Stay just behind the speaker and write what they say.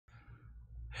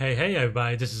Hey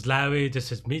everybody, this is Larry.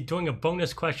 This is me doing a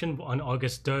bonus question on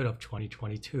August 3rd of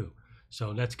 2022. So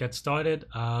let's get started.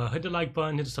 Hit the like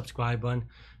button, hit the subscribe button,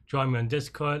 join me on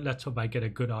Discord. Let's hope I get a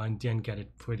good idea and get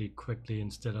it pretty quickly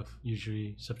instead of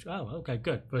usually subscribe. Oh, okay,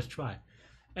 good. First try.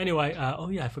 Anyway, oh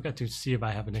yeah, I forgot to see if I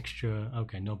have an extra.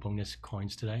 Okay, no bonus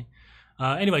coins today.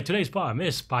 Anyway, today's problem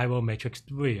is Spiral Matrix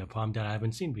 3, a problem that I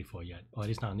haven't seen before yet, or at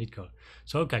least not in Leetcode.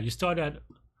 So okay, you start at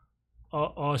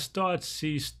or start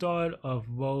of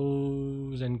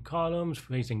rows and columns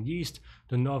facing east.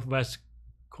 The northwest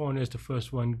corner is the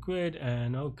first one grid,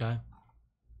 and okay,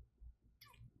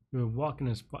 you're walking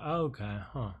in spot. Okay,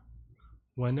 huh?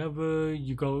 Whenever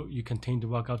you go, you continue to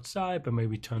walk outside, but may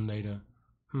return later.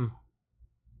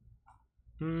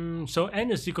 So n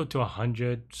is equal to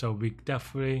 100. So we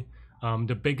definitely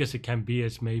the biggest it can be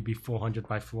is maybe 400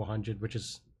 by 400, which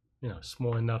is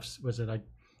small enough. Was it like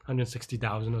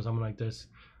 160,000 or something like this?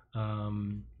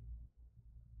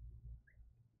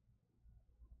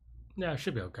 Yeah, it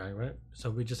should be okay, right? So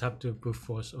we just have to brute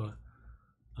force or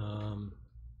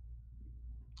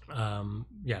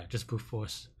yeah, just brute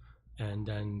force and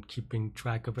then keeping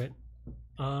track of it.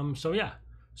 So yeah,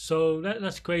 so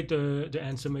let's create the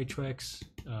answer matrix,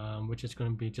 which is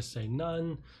going to be just say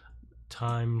none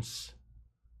times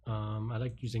I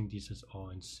like using these as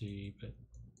R and C, but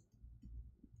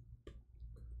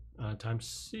times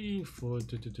C for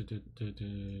right?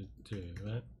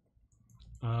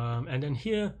 And then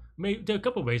here, there are a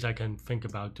couple ways I can think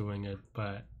about doing it,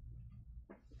 but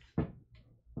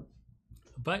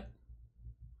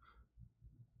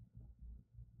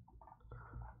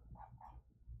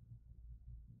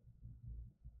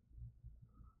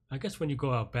I guess when you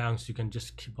go out bounds, you can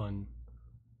just keep on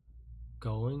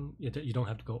going. You don't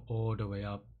have to go all the way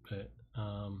up, but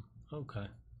okay,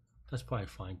 that's probably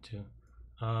fine too.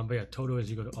 But yeah, total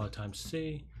is equal to R times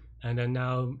C. And then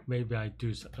now maybe I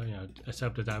do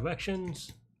accept the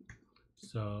directions.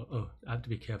 So I have to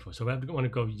be careful. So we want to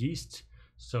go east.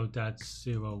 So that's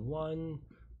 0, 1.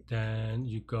 Then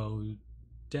you go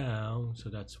down. So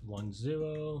that's 1,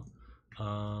 0.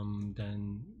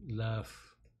 Then left.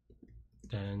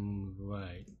 Then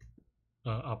right.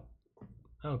 Up.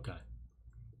 Okay.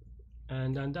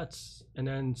 And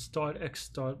then start X,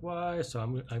 start Y. So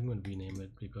I'm going to rename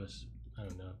it because I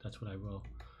don't know. That's what I will.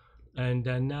 And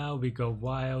then now we go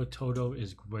while total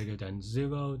is greater than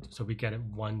 0, so we get it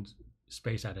one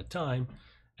space at a time.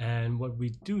 And what we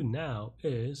do now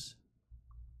is,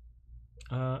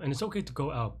 and it's okay to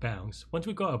go out bounds. Once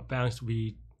we go out bounds,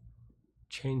 we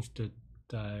change the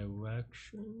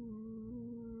direction.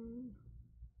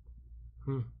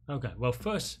 Okay, well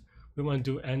first we want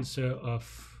to do answer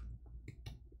of,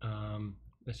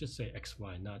 let's just say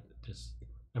XY, not this.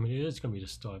 I mean, it is going to be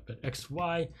the start, but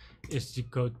XY is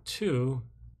equal to,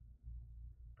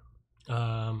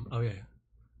 oh yeah,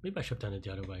 maybe I should have done it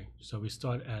the other way. So we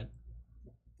start at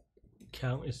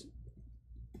count is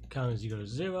equal to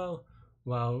 0,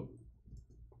 while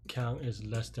count is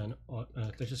less than,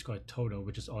 let's just go at total,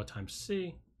 which is R times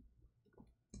C.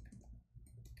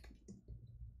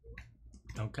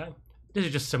 Okay, this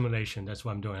is just simulation. That's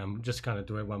what I'm doing. I'm just kind of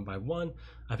doing it one by one.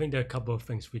 I think there are a couple of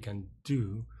things we can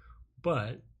do.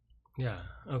 But yeah,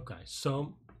 okay,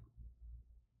 so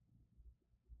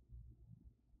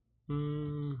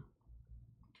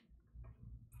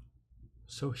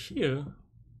so here,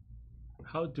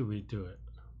 how do we do it?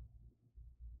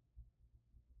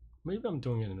 Maybe I'm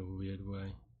doing it in a weird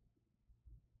way.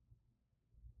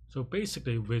 So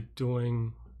basically we're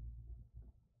doing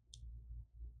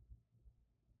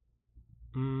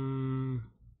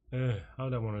how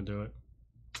do I want to do it?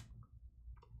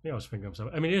 Yeah, I was thinking of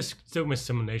something. I mean, it's still my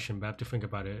simulation, but I have to think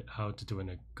about it, how to do it in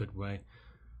a good way.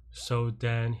 So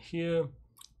then here,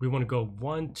 we want to go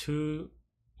 1, 2,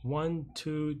 1,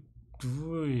 2,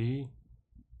 3,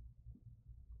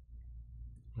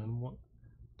 and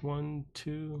 1,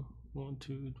 2, 1,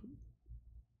 2.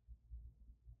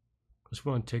 Because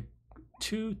we want to take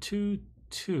 2, 2,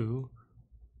 2,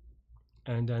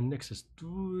 and then next is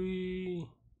 3.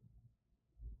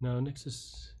 Now next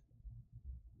is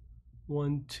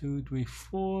 1, 2, 3,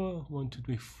 4, 1, 2,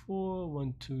 3, 4,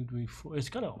 1, 2, 3, 4. It's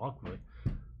kind of awkward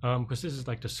because this is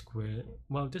like the square.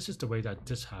 Well, this is the way that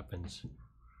this happens.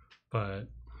 But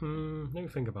let me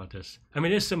think about this. I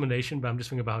mean, it's simulation, but I'm just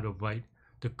thinking about how to write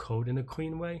the code in a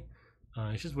clean way.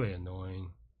 It's just very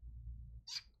annoying.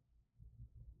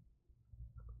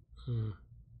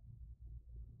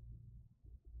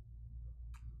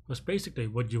 Because basically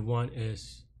what you want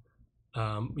is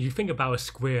you think about a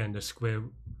square and the square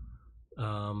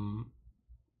and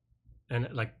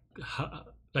like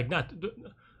not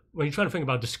when you're trying to think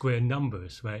about the square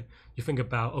numbers, right? You think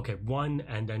about, okay, 1,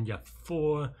 and then you have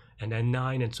 4, and then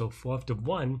 9, and so forth. The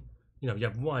 1, you know, you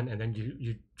have 1, and then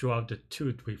you draw out the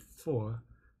 2, 3, 4,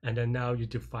 and then now you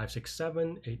do 5, 6,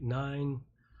 7, 8, 9,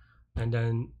 and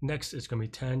then next it's going to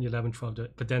be 10, 11, 12,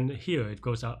 but then here it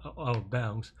goes out of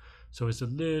bounds, so it's a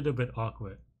little bit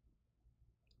awkward.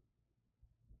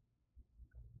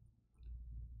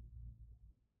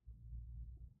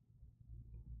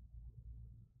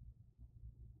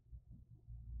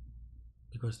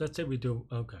 Because let's say we do,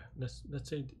 okay, let's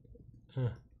say,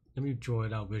 let me draw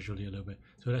it out visually a little bit.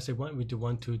 So let's say we do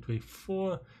 1, 2, 3,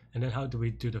 4, and then how do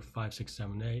we do the 5, 6,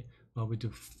 7, 8? Well, we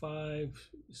do 5,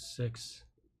 6,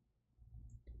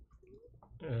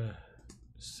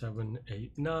 7,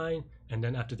 8, 9, and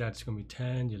then after that it's going to be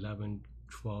 10, 11,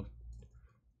 12,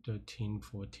 13,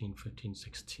 14, 15,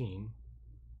 16.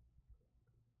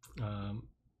 I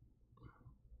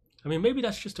mean, maybe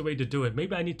that's just the way to do it.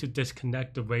 Maybe I need to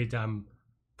disconnect the way that I'm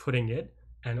putting it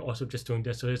and also just doing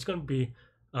this. So it's going to be,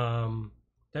 that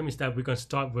means that we're going to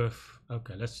start with,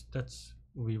 okay, let's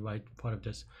rewrite part of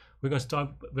this. We're going to start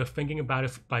with thinking about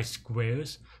it by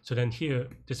squares. So then here,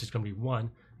 this is going to be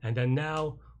 1. And then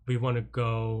now we want to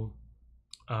go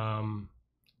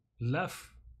left.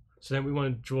 So then we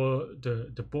want to draw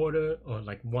the border, or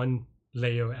like one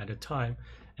layer at a time.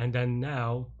 And then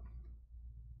now,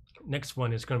 next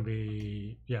one is going to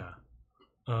be, yeah,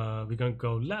 we're going to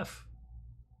go left.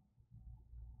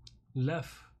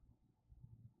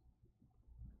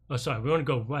 Oh, sorry, we want to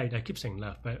go right. I keep saying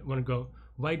left, but we want to go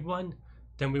right one,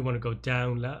 then we want to go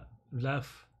down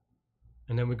left,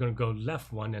 and then we're going to go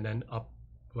left one, and then up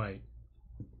right.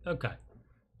 Okay,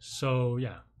 so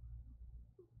yeah.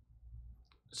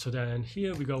 So then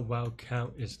here we go, while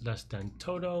count is less than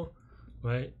total,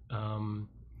 right?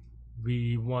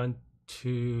 We want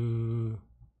to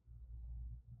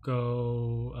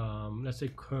go, let's say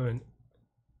current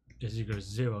is equal to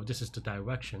 0. This is the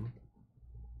direction.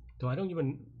 Though I don't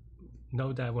even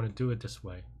know that I want to do it this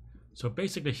way. So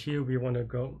basically here we want to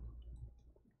go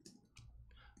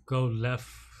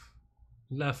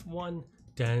left one,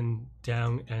 then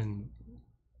down and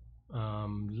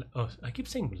oh, I keep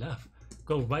saying left.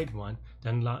 Go right one,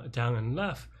 then down and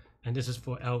left, and this is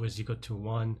for L is equal to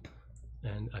 1,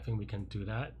 and I think we can do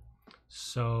that.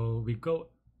 So we go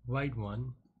right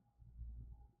one,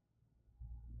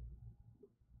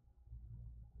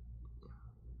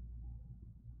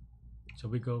 so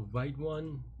we go right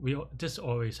one. This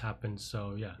always happens,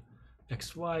 so yeah,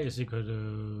 xy is equal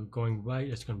to going right,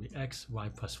 it's going to be x, y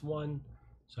plus 1,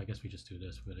 so I guess we just do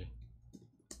this really.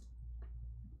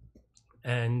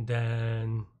 And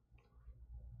then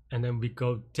we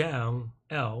go down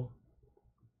L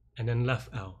and then left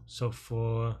L. So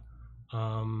for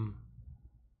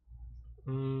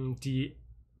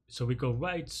so we go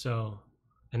right, so,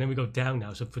 and then we go down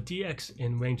now. So for dx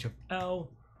in range of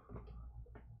L,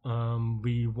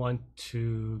 we want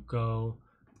to go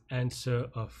answer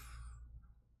of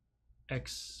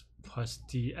x plus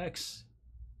dx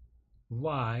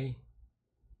y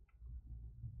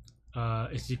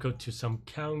is equal to some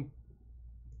count,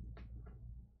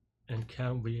 and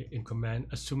count we increment,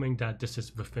 assuming that this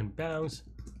is within bounds.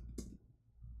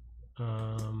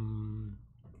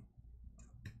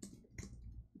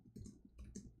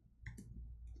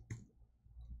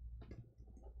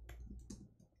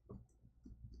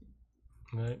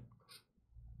 Right.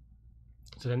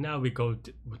 So then now we go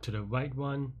to the right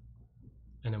one,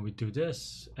 and then we do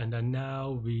this, and then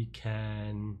now we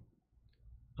can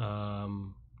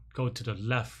go to the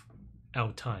left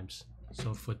L times.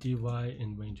 So for dy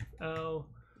in range of L,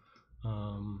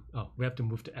 oh, we have to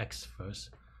move the x first.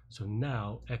 So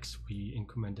now x we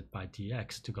incremented by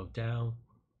dx to go down.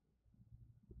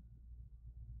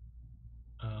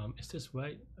 Is this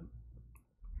right?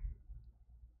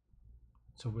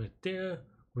 So we're there.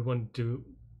 We want to do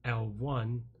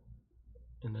L1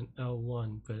 and then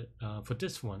L1, but for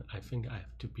this one, I think I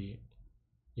have to be,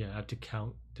 yeah, I have to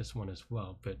count this one as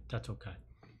well, but that's okay.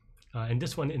 And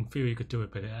this one, in theory, you could do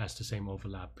it, but it has the same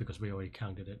overlap because we already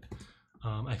counted it.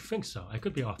 I think so. I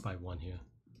could be off by 1 here.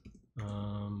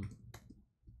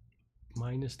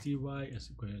 Minus dy is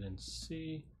greater than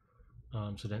c.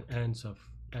 So then ends of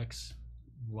x,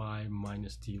 y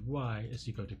minus dy is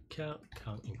equal to count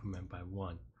increment by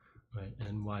 1, right?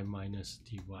 And y minus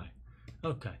dy.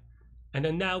 Okay. And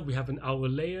then now we have an outer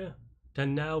layer.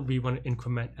 Then now we want to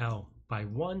increment L by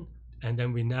 1. And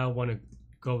then we now want to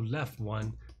go left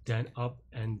 1, then up,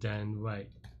 and then right.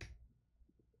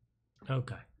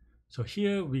 Okay, so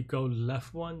here we go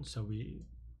left 1, so we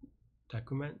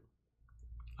decrement.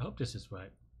 I hope this is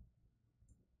right.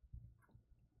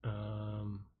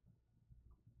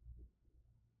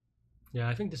 Yeah,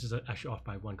 I think this is actually off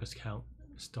by 1 because count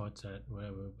starts at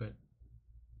whatever, but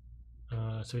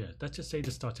so yeah, let's just say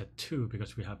this starts at 2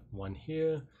 because we have 1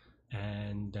 here,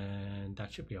 and then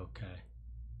that should be okay.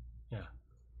 Yeah.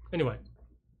 Anyway,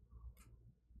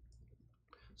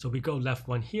 so we go left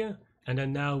 1 here, and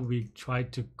then now we try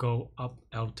to go up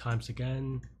L times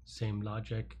again, same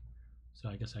logic. So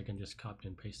I guess I can just copy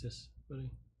and paste this, really.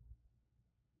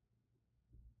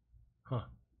 Huh,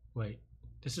 wait,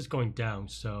 this is going down,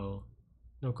 so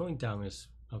no, going down is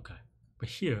okay, but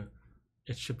here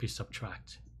it should be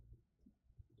subtract.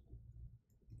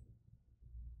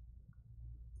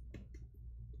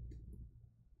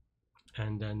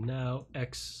 And then now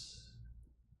x,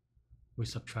 we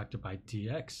subtracted by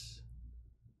dx.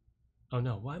 Oh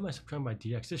no, why am I subtracting by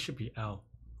dx? This should be L.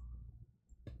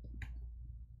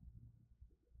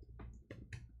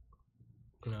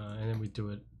 And then we do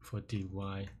it for dy.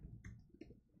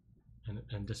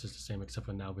 And this is the same, except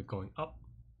for now we're going up.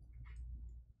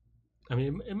 I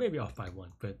mean, it may be off by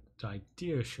 1, but the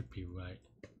idea should be right.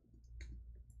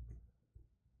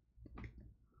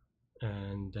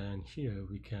 And then here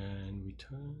we can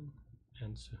return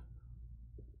answer.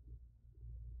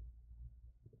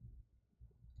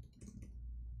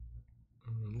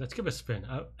 Let's give it a spin.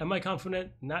 Am I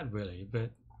confident? Not really,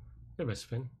 but give it a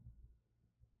spin.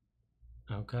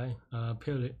 Okay,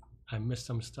 apparently I missed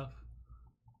some stuff.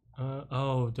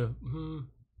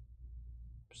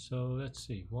 So let's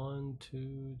see, 1,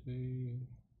 2, 3,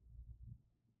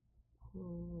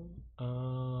 4.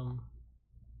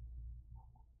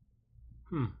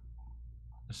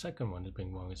 The second one is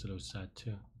being wrong is a little sad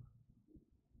too.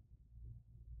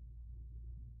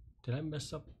 Did I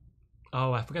mess up?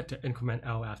 Oh, I forgot to increment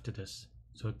L after this.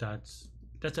 So that's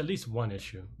at least one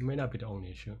issue. It may not be the only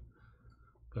issue,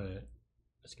 but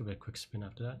let's give it a quick spin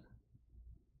after that.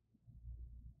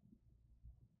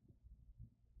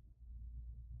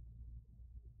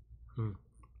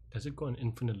 Does it go in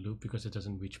infinite loop because it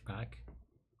doesn't reach back?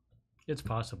 It's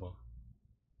possible.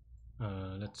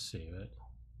 Let's see, right?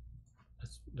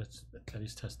 Let's at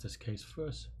least test this case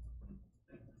first.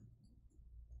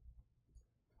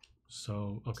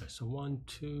 So okay, so 1,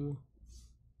 2.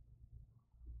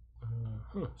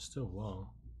 Still wrong.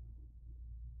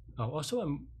 Oh, also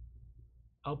I'm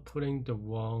outputting the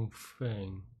wrong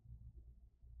thing.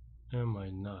 Am I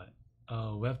not?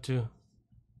 Oh, we have to.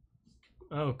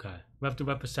 Okay, we have to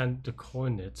represent the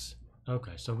coordinates.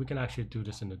 Okay, so we can actually do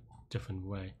this in a different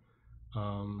way.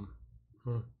 I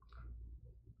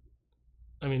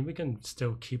mean, we can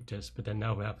still keep this, but then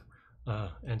now we have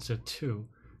answer 2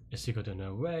 is equal to an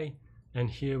array, and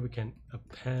here we can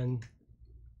append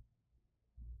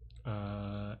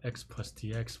x plus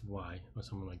dx y or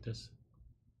something like this.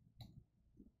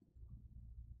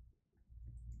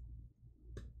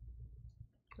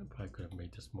 I probably could have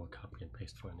made this more copy and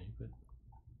paste friendly, but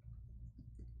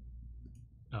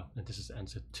oh, and this is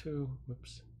answer 2.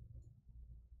 Whoops.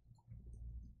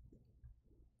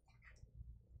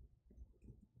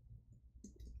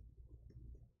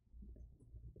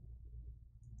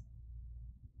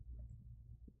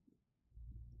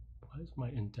 Why is my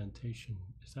indentation?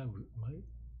 Is that right?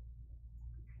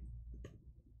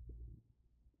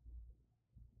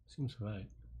 Seems right.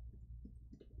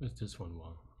 Where's this one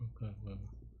wrong? Okay, well,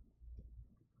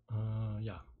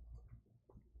 yeah.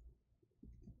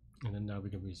 And then now we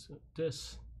can reset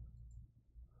this.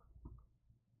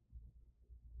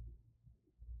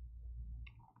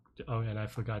 Oh, and I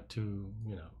forgot to,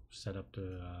 set up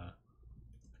the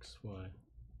XY.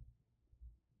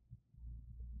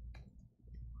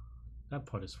 That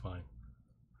part is fine.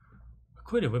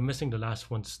 Quit it, we're missing the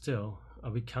last one still. Are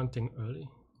we counting early?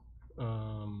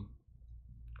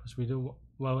 Because we do,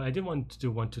 well, I didn't want to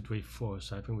do 1, 2, 3, 4,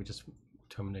 so I think we're just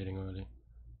terminating early.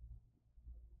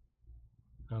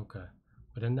 Okay,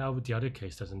 but then now the other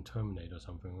case doesn't terminate or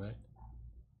something, right?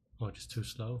 Or just too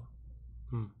slow?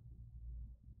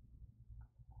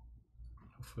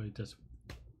 Hopefully this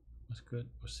was good.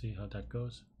 We'll see how that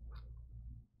goes.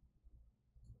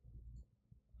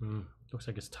 Looks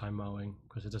like it's timeouting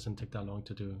because it doesn't take that long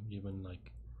to do even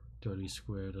like 30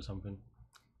 squared or something.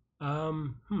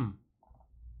 So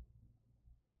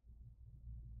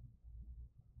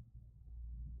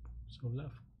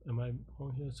left, am I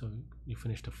on here? So you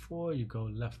finish the 4, you go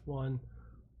left 1,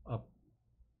 up.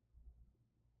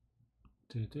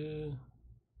 Alright,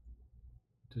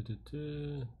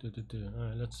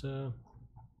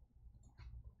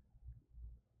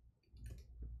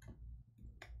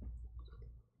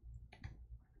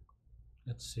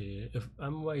 let's see. If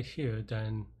I'm right here,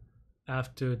 then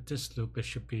after this loop it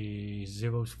should be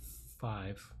 0,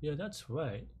 5. Yeah, that's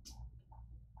right.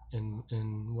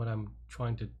 in what I'm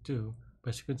trying to do.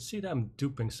 But you can see that I'm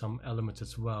duping some elements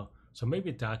as well. So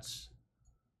maybe that's,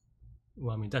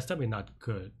 well, I mean, that's definitely not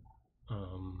good.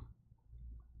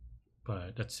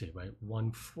 But let's see, right?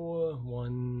 1 4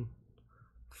 1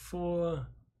 4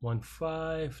 1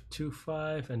 5 2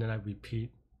 5, and then I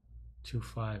repeat 2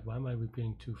 5. Why am I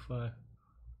repeating 2 5?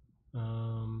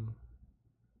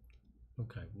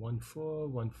 Okay, 1 4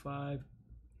 1 5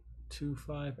 2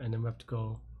 5, and then we have to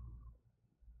go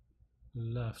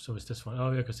left. So it's this one.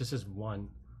 Oh yeah, because this is 1.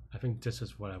 I think this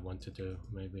is what I want to do,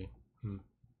 maybe.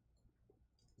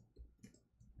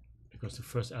 Because the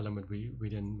first element we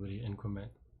didn't really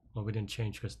increment, or we didn't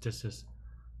change, because this is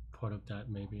part of that,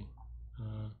 maybe.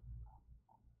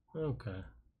 Okay.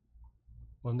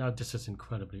 Well, now this is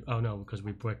incredibly, oh no, because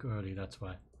we break early, that's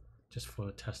why, just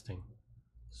for testing.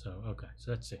 So okay,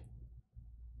 so let's see.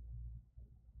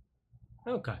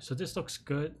 Okay, so this looks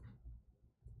good.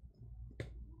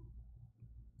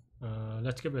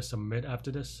 Let's give it a submit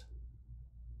after this.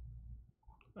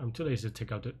 I'm too lazy to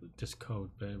take out this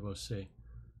code, but we'll see.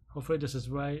 Hopefully this is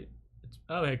right.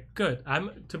 Okay, good.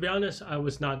 To be honest, I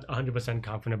was not 100%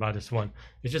 confident about this one.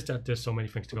 It's just that there's so many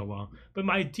things to go wrong. But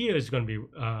my idea is going to be,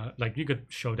 like, you could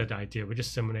show that the idea. We're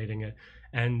just simulating it,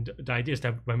 and the idea is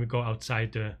that when we go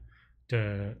outside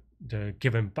the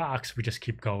given box, we just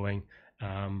keep going,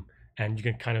 and you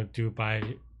can kind of do by,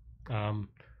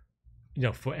 you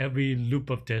know, for every loop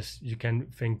of this, you can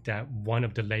think that one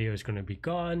of the layers is going to be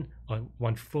gone, or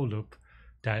one full loop,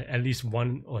 that at least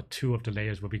 1 or 2 of the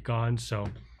layers will be gone. So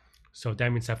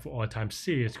that means that for all times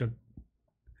C, it's going to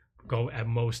go at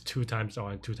most 2 times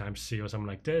R and 2 times C, or something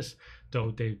like this,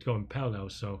 though they go in parallel,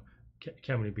 so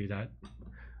can't really be that.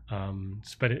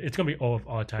 But it's going to be all of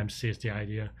R times C is the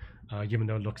idea, even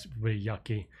though it looks really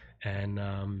yucky.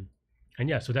 And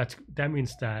yeah, so that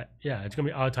means that, yeah, it's going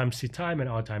to be R times C time and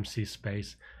R times C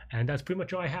space. And that's pretty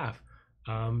much all I have.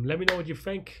 Let me know what you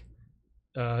think.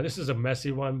 This is a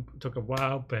messy one, took a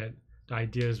while, but the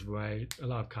idea is right. A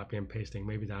lot of copy and pasting,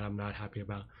 maybe that I'm not happy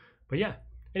about. But yeah,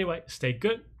 anyway, stay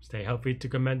good, stay healthy, to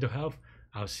good mental health.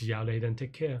 I'll see y'all later and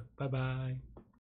take care. Bye-bye.